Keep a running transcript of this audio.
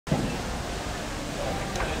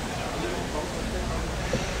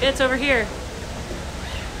It's over here.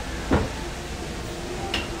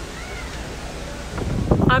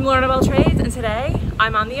 I'm Lorna of all trades, and today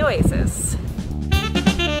I'm on the Oasis.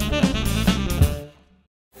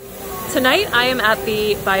 Tonight I am at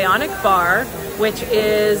the Bionic Bar, which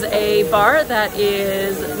is a bar that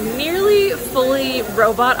is nearly fully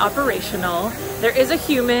robot operational. There is a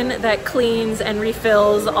human that cleans and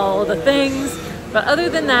refills all the things, but other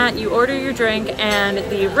than that, you order your drink and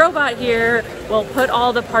the robot here will put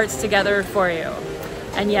all the parts together for you.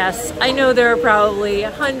 And yes, I know there are probably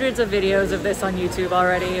hundreds of videos of this on YouTube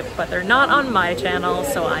already, but they're not on my channel,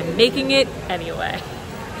 so I'm making it anyway.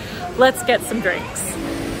 Let's get some drinks.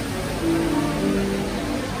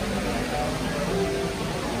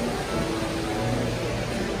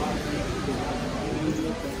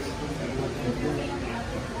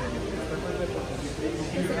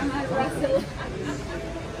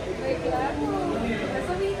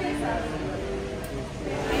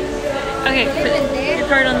 Okay, put your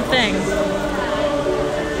card on the thing.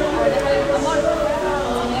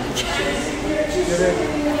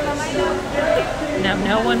 Now,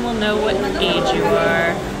 no one will know what age you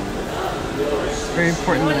are. It's very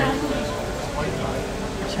important that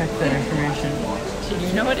I check that information. Do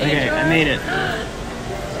you know what age you are? Okay, I made it.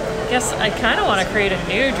 Guess I kind of want to create a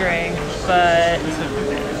new drink, but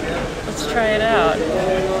let's try it out.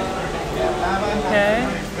 Okay.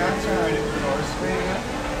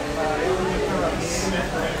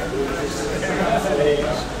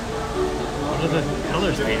 What are the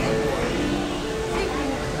colors mean?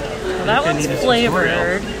 Well, that one's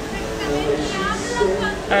flavored.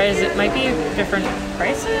 It might be different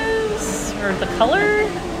prices? Or the color?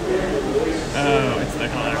 Oh, it's the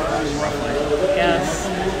color, roughly. Yes.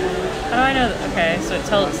 How do I know? Okay, so it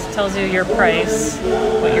tells you your price,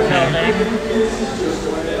 what you're building.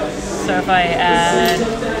 So if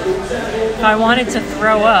I wanted to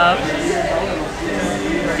throw up,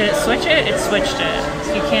 did it switch it? It switched it.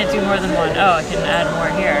 So you can't do more than one. Oh, I can add more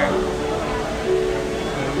here.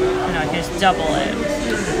 No, I can just double it.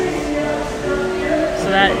 So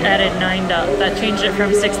that added $9. That changed it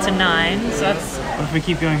from 6 to 9. So that's. What if we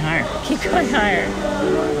keep going higher? Keep going higher.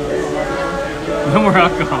 No more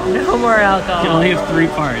alcohol. No more alcohol. You can only have 3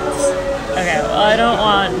 parts. Okay, well, I don't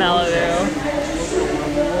want Malibu.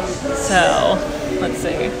 So, let's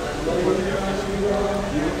see.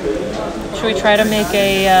 Should we try to make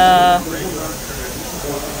a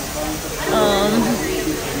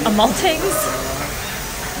maltings?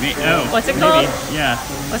 Oh, what's it called? Maybe. Yeah.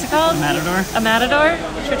 What's it called? A matador. A matador?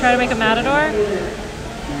 Should we try to make a matador?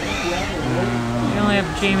 We only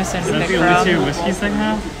have Jameson to pick from. Is that the only 2 whiskeys they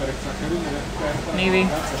have? Maybe.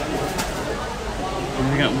 And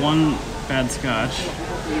we got 1 bad scotch.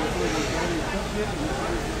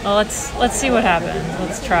 Well, let's see what happens.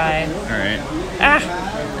 Let's try. All right. Ah!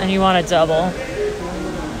 And you want a double.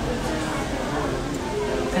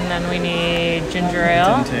 And then we need ginger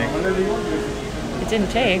ale. It didn't take. It didn't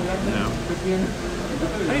take? No.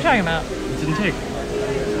 What are you talking about? It didn't take.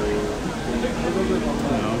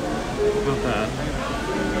 No. Not that.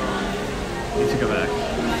 You have to go back.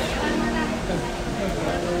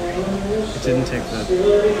 It didn't take the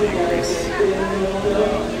increase.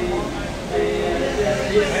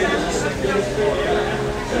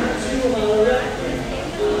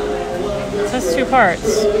 It says 2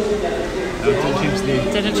 parts. No, it didn't change the...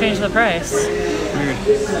 It didn't change the price. Weird.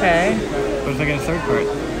 Okay. What if I get a 3rd part?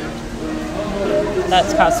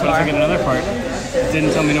 That's cost more. What if I get another part? It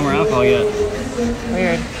didn't tell me no more alcohol yet.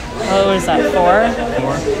 Weird. Oh, what is that, 4?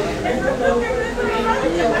 4.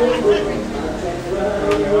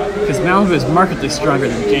 Because Malibu is markedly stronger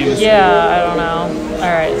than Jameson. Yeah, I don't know.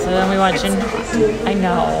 Alright, so then we want ginger... I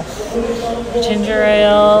know. Ginger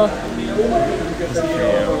ale.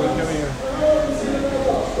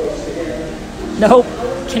 Nope.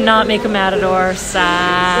 Cannot make a matador.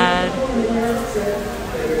 Sad.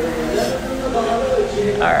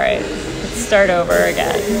 Alright. Let's start over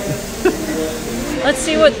again. Let's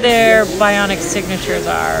see what their Bionic signatures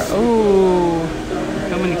are. Ooh.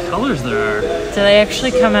 How many colors there are. Do they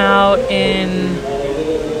actually come out in...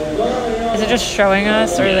 Is it just showing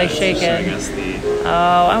us, or are they shaken? Showing us the...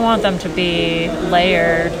 Oh, I want them to be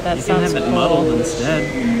layered. That sounds cool. You can have it muddled instead.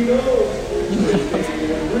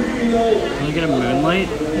 Can we get a moonlight?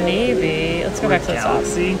 Maybe. Let's go back to the top.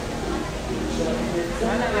 Galaxy?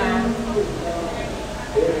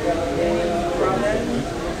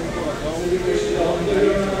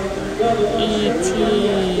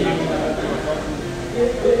 E.T.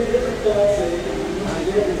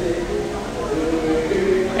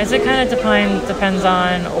 As it kind of depends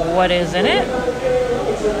on what is in it.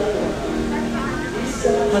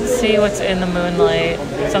 Let's see what's in the Moonlight.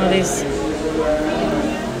 Some of these.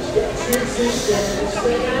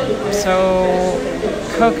 So,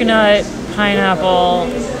 coconut, pineapple,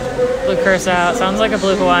 blue Curacao. Sounds like a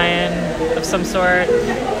blue Hawaiian of some sort.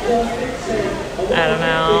 I don't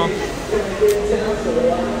know.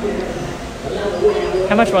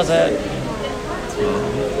 How much was it?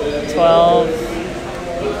 12.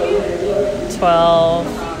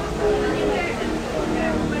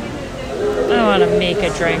 I want to make a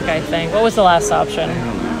drink, I think. What was the last option? I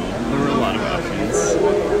don't know. There were a lot of options.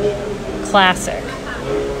 Classic.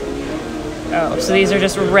 Oh, so these are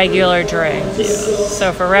just regular drinks. Yes.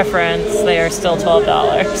 So for reference, they are still $12.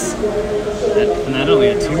 And that only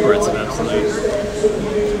had 2 parts of Absolute.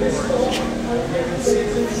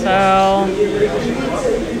 So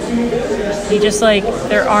you just like,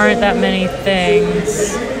 there aren't that many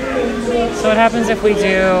things. So what happens if we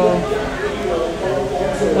do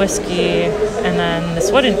whiskey and then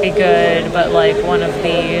this wouldn't be good, but like one of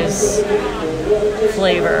these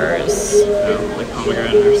flavors? Oh, like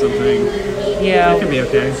pomegranate or something. Yeah. It could be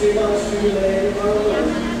okay.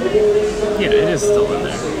 Yeah, it is still in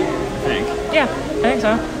there, I think. Yeah, I think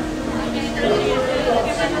so.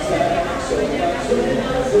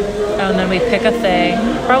 Oh, and then we pick a thing.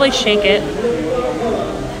 Probably shake it.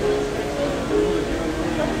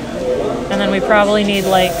 And then we probably need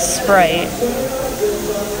like Sprite.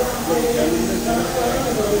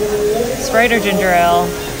 Sprite or ginger ale?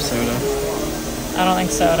 Soda. I don't think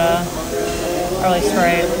soda. Probably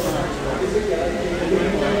Sprite.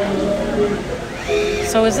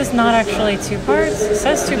 So is this not actually 2 parts? It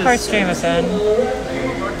says 2 parts Jameson.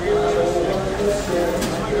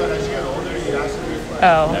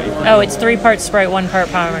 Oh, it's 3 parts Sprite, 1 part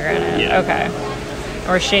pomegranate. Yeah. Okay.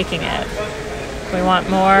 We're shaking it. We want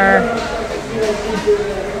more.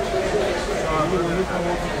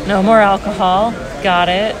 No more alcohol. Got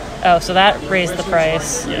it. Oh, so that raised the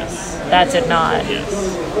price. Yes. That did not. Yes.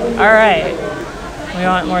 All right. We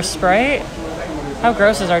want more Sprite? How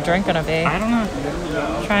gross is our drink gonna be? I don't know.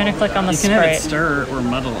 Trying to click on the You can have it Sprite. stir or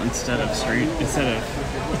muddle instead of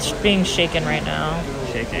It's being shaken right now.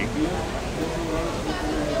 shaking.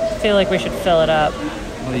 I feel like we should fill it up.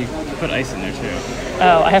 Well, you put ice in there too.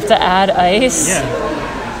 Oh, I have to add ice? Yeah.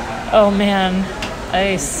 Oh man.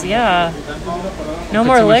 Ice, yeah. No Put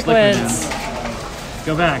more too much liquid liquids. in.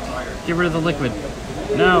 Go back. Get rid of the liquid.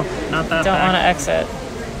 No, not that. Don't want to back. exit.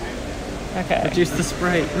 Okay. Reduce the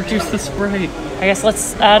Sprite. Reduce the Sprite. I guess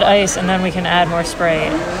let's add ice and then we can add more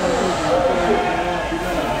Sprite.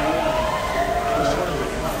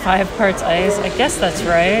 5 parts ice. I guess that's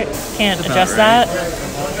right. Can't That's adjust about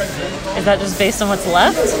that. Is that just based on what's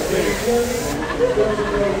left?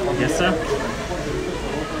 Yes, so.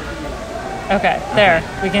 Okay, there.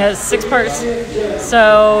 We can have 6 parts.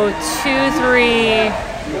 So 2, 3,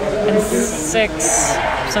 and 6.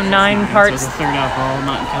 So 9 So parts. the third alcohol,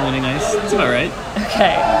 not including ice. That's about right.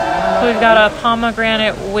 Okay. We've got a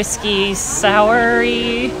pomegranate whiskey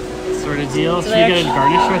soury. Sort of deal. Should they we get a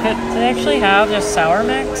garnish with it? Do they actually have just sour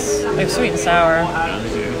mix? They have sweet and sour. Yeah, they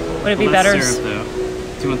do. Would it be Well, better? that's syrup, though.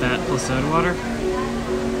 Do you want that plus soda water?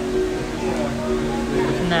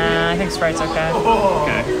 Nah, I think Sprite's okay.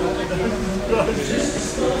 Okay. Do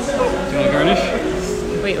you want a garnish?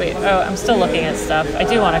 Wait. Oh, I'm still looking at stuff. I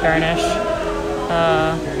do want a garnish.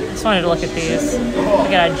 I just wanted to look at these. I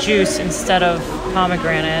got a juice instead of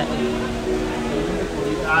pomegranate.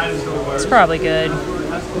 It's probably good.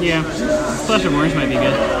 Yeah. Splash of orange might be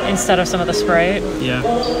good. Instead of some of the Sprite. Yeah.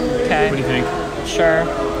 Okay. What do you think? Sure.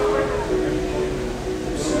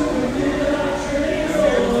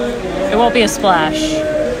 It won't be a splash.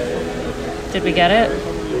 Did we get it?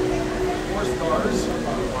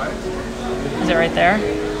 Is it right there?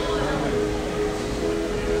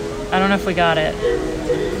 I don't know if we got it.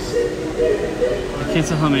 I can't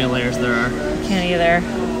tell how many layers there are. Can't either.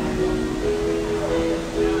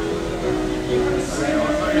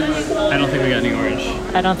 I don't think we got any orange.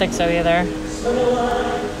 I don't think so either.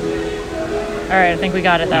 Alright, I think we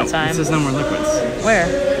got it that No, time. it says no more liquids. Where?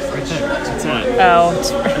 Right there. That's it. Oh.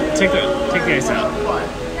 Take the ice out.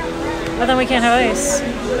 But then we can't have ice.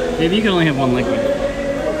 Maybe you can only have 1 liquid.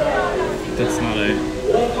 That's not a...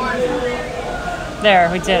 There,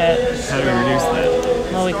 we did it. How do we reduce that?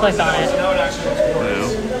 Well, we click on it. No.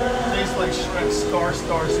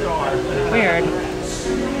 Weird.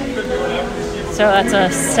 So that's a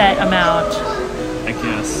set amount. I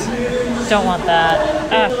guess. Don't want that.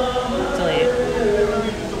 Ah, delete.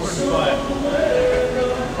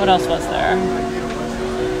 What else was there?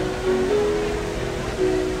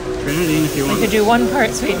 Grenadine if you want. We could do 1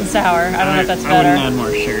 part sweet and sour. I don't know if that's I better. wouldn't add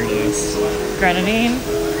more sugar to this. Grenadine?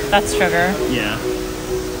 That's sugar. Yeah.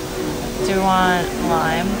 Do you want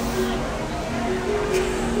lime?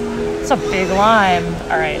 It's a big lime.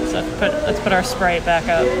 All right, so let's put our Sprite back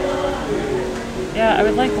up. Yeah, I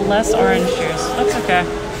would like less orange juice. That's okay.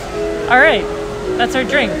 All right, that's our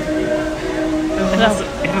drink.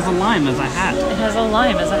 It has a lime as a hat. It has a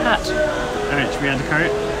lime as a hat. All right, should we add the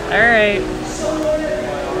cart? All right.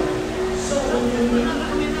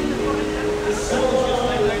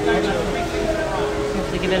 You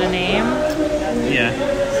have to give it a name. Yeah.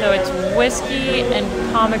 So it's whiskey and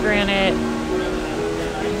pomegranate,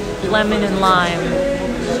 lemon and lime.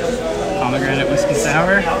 Pomegranate whiskey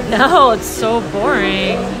sour? No, it's so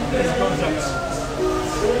boring.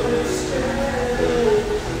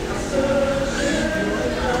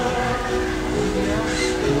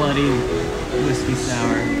 Bloody whiskey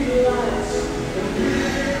sour.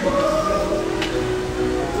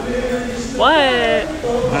 What?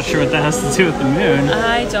 Not sure what that has to do with the moon.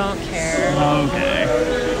 I don't care. Okay.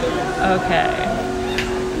 Okay.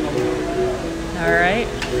 All right.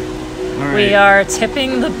 All right. We are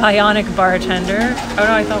tipping the Bionic bartender. Oh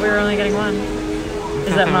no, I thought we were only getting one.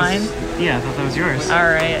 Is that mine? Yeah, I thought that was yours. All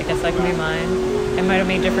right, I guess that can be mine. I might have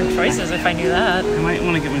made different choices if I knew that. I might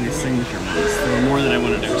want to get one of these signature ones. There were more that I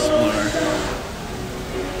wanted to explore.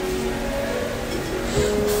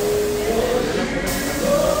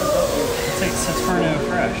 Let's take Saturno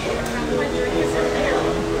Fresh.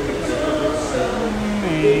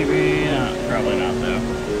 Maybe not. Probably not, though.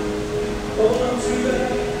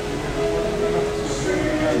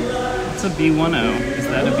 What's a B10? Is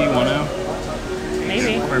that a B10?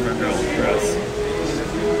 Maybe. Cuervo Gold. Gross.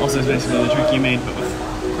 Also, it's basically the drink you made, but with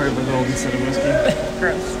Cuervo Gold instead of whiskey.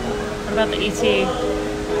 Gross. What about the ET?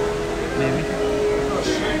 Maybe.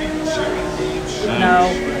 No.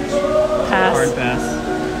 Pass. Hard pass.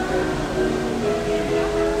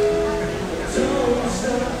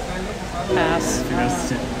 Pass.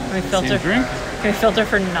 Can we filter? Drink? Can we filter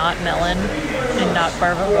for not melon and not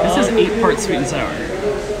Cuervo Gold? This is 8 parts sweet and sour.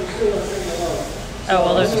 Oh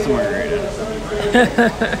well, It's there's just a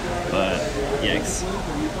margarita. But yikes.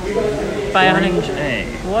 Bionic. Orange A.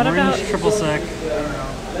 What Orange about triple sec?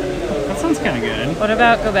 That sounds kind of good. What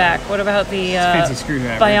about go back? What about the Fancy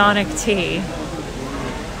screwdriver. Bionic tea?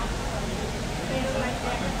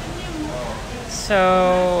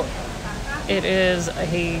 So it is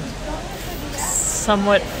a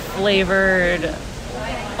somewhat flavored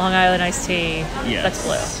Long Island iced tea. Yes. That's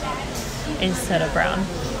blue instead of brown.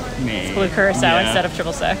 Maybe. Blue Curacao instead of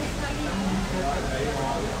triple sec.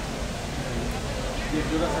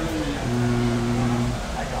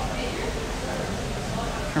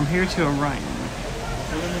 From here to Orion.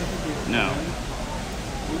 No.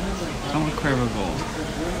 Don't want Cuervo Gold.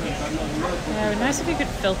 Yeah, it would be nice if you could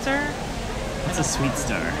filter. That's a sweet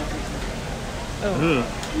star. Oh, Ugh.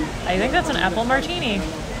 I think that's an apple martini.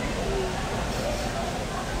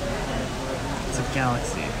 It's a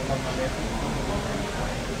galaxy.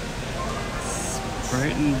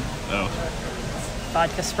 Sprite and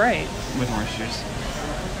Vodka Sprite. with orange juice.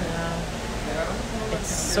 It's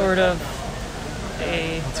sort of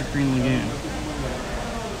a It's a Green Lagoon.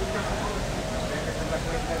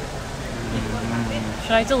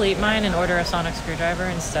 Should I delete mine and order a sonic screwdriver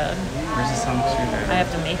instead? Where's the sonic screwdriver? I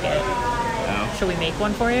have to make it. Oh, Should we make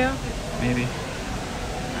one for you? maybe.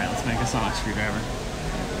 Alright, let's make a sonic screwdriver.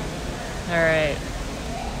 Alright.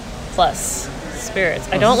 Plus spirits.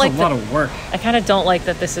 I Oh, don't this like is a lot of work. I kind of don't like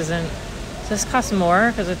that this isn't. Does this cost more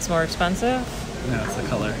because it's more expensive? No, it's the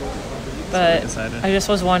color. But decided. I just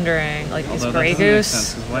was wondering, like, is Although Grey that doesn't make Goose?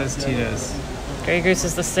 sense, 'cause why is Tito's? Grey Goose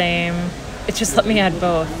is the same. It just let me add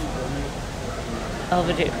both.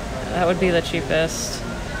 Elvedere. That would be the cheapest.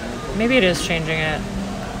 Maybe it is changing it.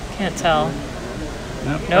 Can't tell.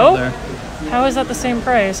 Nope. Nope. There. How is that the same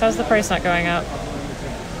price? How's the price not going up?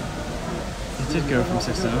 It did go from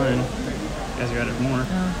 6 to 9. As you added more.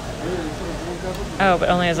 Oh, but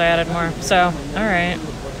only as I added more. So, alright.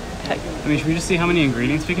 Heck, I mean, should we just see how many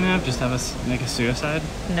ingredients we can have? Just have us make a suicide?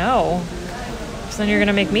 no. So then you're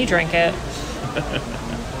gonna make me drink it.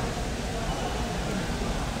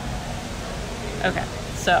 Okay,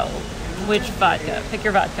 so which vodka? Pick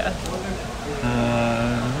your vodka.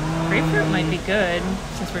 Grapefruit might be good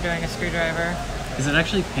since we're doing a screwdriver. Is it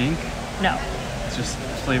actually pink? No, It's just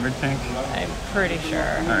flavored pink? I'm pretty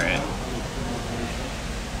sure. Alright.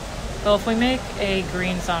 Well, if we make a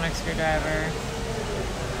green sonic screwdriver,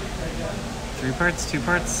 3 parts? 2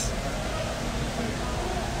 parts?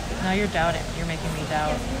 now you're doubting. You're making me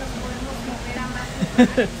doubt.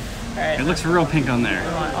 All right. It looks real pink on there.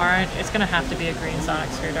 We want orange. It's gonna have to be a green sonic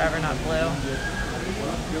screwdriver, not blue.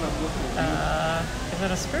 Is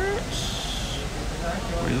it a spirit?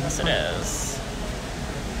 Yes, it is.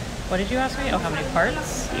 What did you ask me? Oh, how many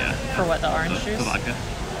parts? Yeah. For what, the orange juice? The vodka.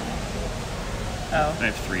 Oh. I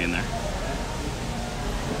have 3 in there.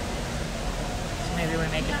 So maybe we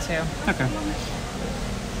make it 2. Okay.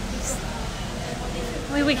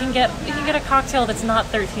 Maybe we can get a cocktail that's not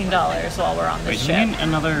 $13 while we're on this Wait, ship. do you need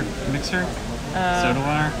another mixer? Soda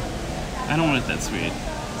water? I don't want it that sweet.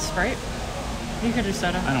 Sprite? You could do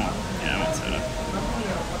soda. I want soda.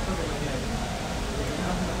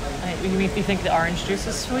 You think the orange juice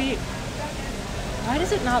is sweet? Why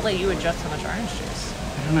does it not let you adjust how much orange juice?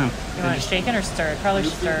 I don't know. You want it shaken or stirred? Probably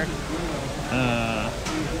stirred.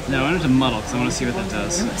 No, I want it to muddle because I want to see what that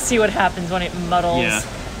does. See what happens when it muddles. Yeah.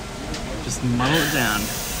 Just muddle it down.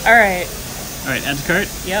 Alright. Alright, add to cart?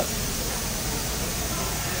 Yep.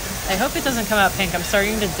 I hope it doesn't come out pink. I'm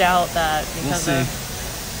starting to doubt that because we'll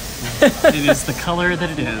see. It is the color that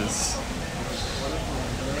it is.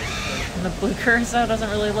 And the blue Curacao doesn't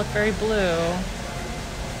really look very blue.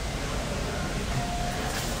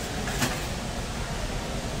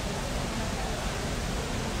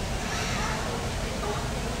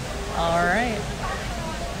 Alright.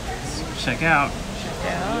 Check out. Check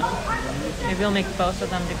out. Maybe we'll make both of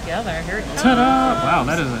them together. Here it comes. Ta-da! Wow,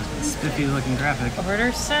 that is a spiffy looking graphic.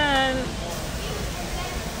 Order sent.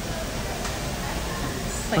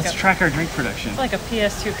 Let's track our drink production. It's like a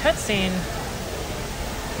PS2 cutscene.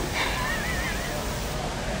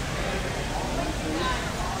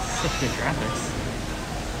 Such good graphics.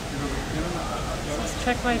 Let's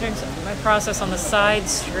check my drinks, my process on the side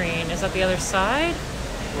screen. Is that the other side?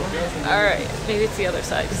 Alright, maybe it's the other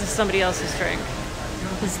side because it's somebody else's drink.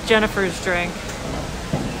 It's Jennifer's drink.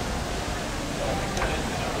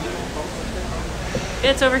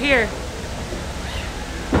 It's over here.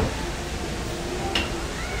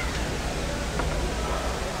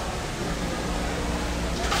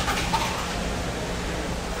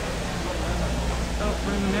 Oh,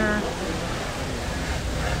 we're in the mirror.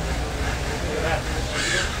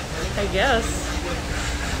 I guess.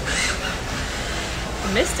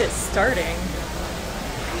 Missed it starting.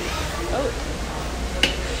 Oh.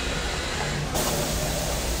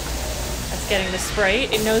 That's getting the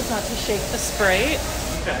Sprite. It knows not to shake the Sprite.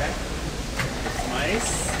 Okay. That's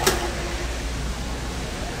nice.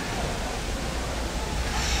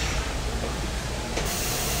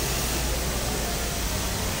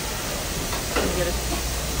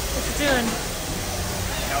 What's it doing?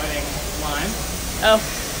 Now adding lime. Oh.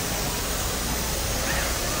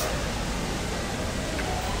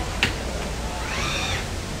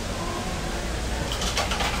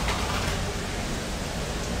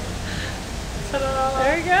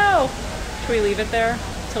 There you go. Should we leave it there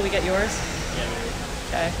until we get yours? Yeah, maybe.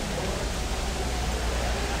 Okay.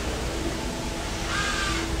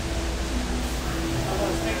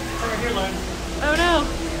 It's over here, Lauren. Oh no.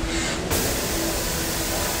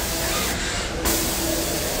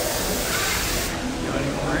 You want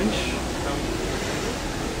any orange?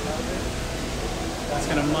 It's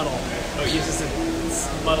gonna muddle. Oh, it uses its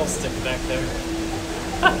muddle stick back there.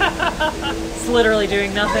 It's literally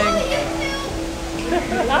doing nothing.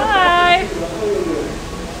 Hi! Oh,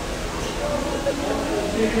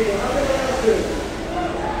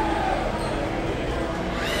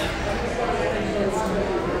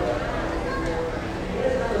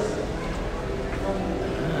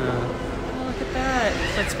 look at that.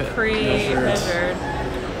 That's pre-measured.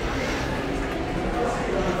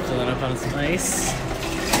 Fill that up on its ice.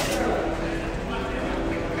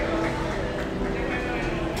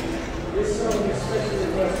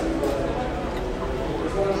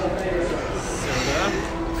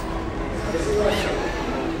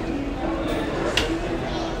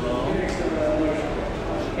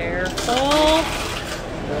 Careful.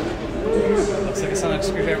 Looks like a sonic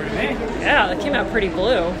screwdriver to me. Yeah, that came out pretty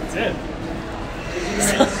blue. That's it.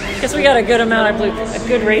 So, guess we got a good amount of a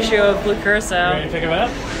good ratio of blue Curacao. Ready to pick it up?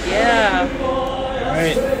 Yeah.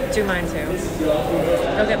 Alright. Do mine too.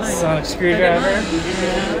 Go get mine. Sonic screwdriver.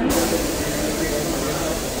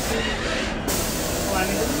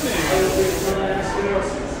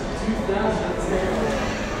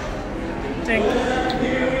 Ding.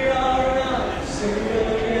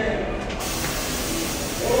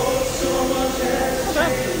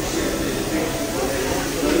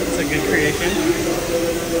 It's a good creation.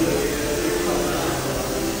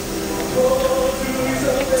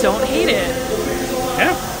 I don't hate it.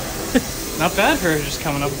 Yeah. Not bad for just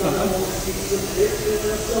coming up with something.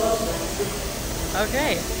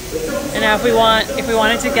 Okay. And now if we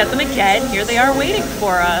wanted to get them again, here they are waiting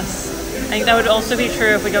for us. I think that would also be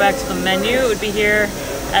true if we go back to the menu. It would be here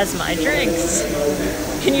as my drinks.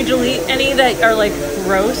 Can you delete any that are like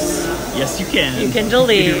gross? Yes, you can. You can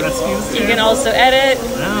delete. You can do rescues, You can also edit.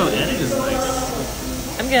 Oh, edit is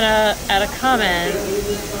nice. I'm gonna add a comment.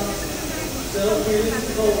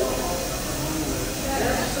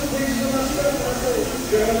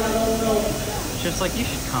 Just like you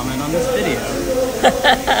should comment on this video.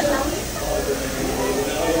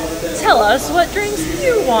 Tell us what drinks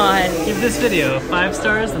you want. Give this video 5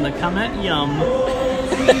 stars and the comment yum.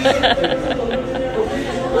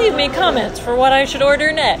 Leave me comments for what I should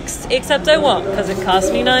order next. Except I won't, because it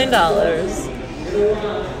cost me $9.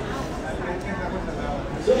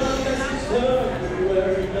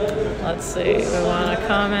 Let's see, we want a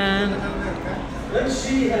comment.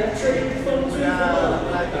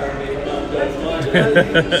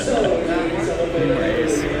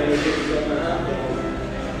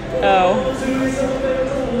 Oh.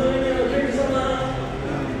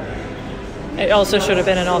 It also should have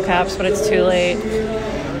been in all caps, but it's too late.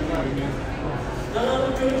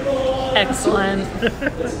 Excellent.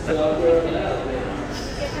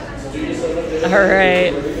 All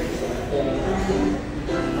right.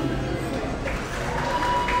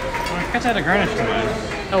 I forgot to add a garnish to mine.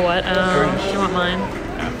 Oh, what? Do you want mine?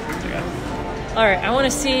 Yeah, okay. All right, I want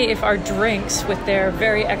to see if our drinks with their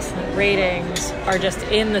very excellent ratings are just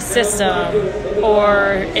in the system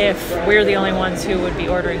or if we're the only ones who would be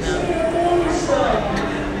ordering them.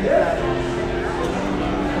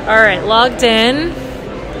 All right, logged in,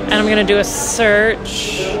 and I'm going to do a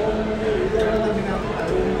search.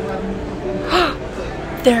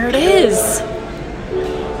 There it is.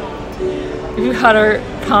 You got our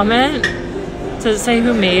comment? Does it say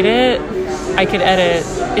who made it? I could edit.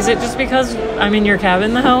 Is it just because I'm in your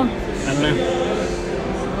cabin, though? I don't know.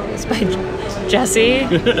 It's by Jesse.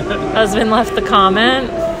 Husband left the comment.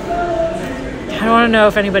 I don't want to know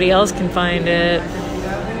if anybody else can find it.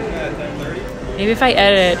 Maybe if I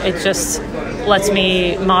edit, it just lets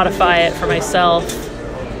me modify it for myself.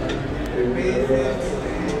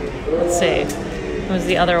 Let's see. What was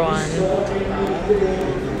the other one?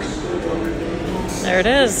 There it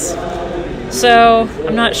is. So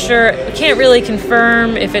I'm not sure. We can't really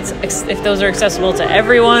confirm if those are accessible to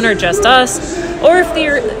everyone or just us, or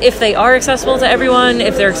if they are accessible to everyone,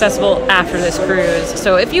 if they're accessible after this cruise.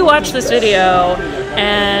 So if you watch this video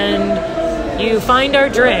and you find our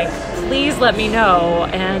drink, please let me know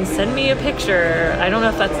and send me a picture. I don't know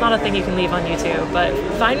if that's not a thing you can leave on YouTube, but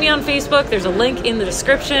find me on Facebook. There's a link in the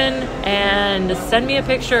description, and send me a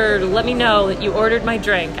picture. Let me know that you ordered my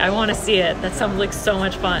drink. I want to see it. That sounds like so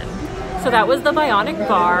much fun. So that was the Bionic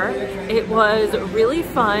Bar. It was really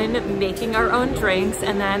fun making our own drinks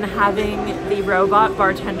and then having the robot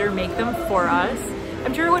bartender make them for us.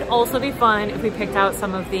 I'm sure it would also be fun if we picked out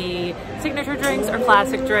some of the signature drinks or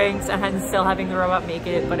classic drinks and still having the robot make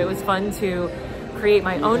it, but it was fun to create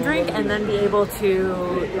my own drink and then be able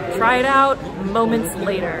to try it out moments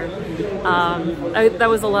later. That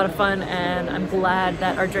was a lot of fun, and I'm glad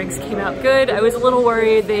that our drinks came out good. I was a little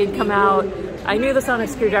worried they'd come out. I knew the sonic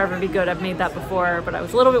screwdriver would be good. I've made that before, but I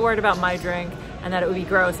was a little bit worried about my drink and that it would be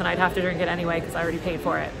gross and I'd have to drink it anyway because I already paid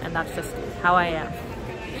for it, and that's just how I am.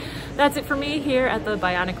 That's it for me here at the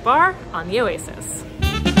Bionic Bar on the Oasis.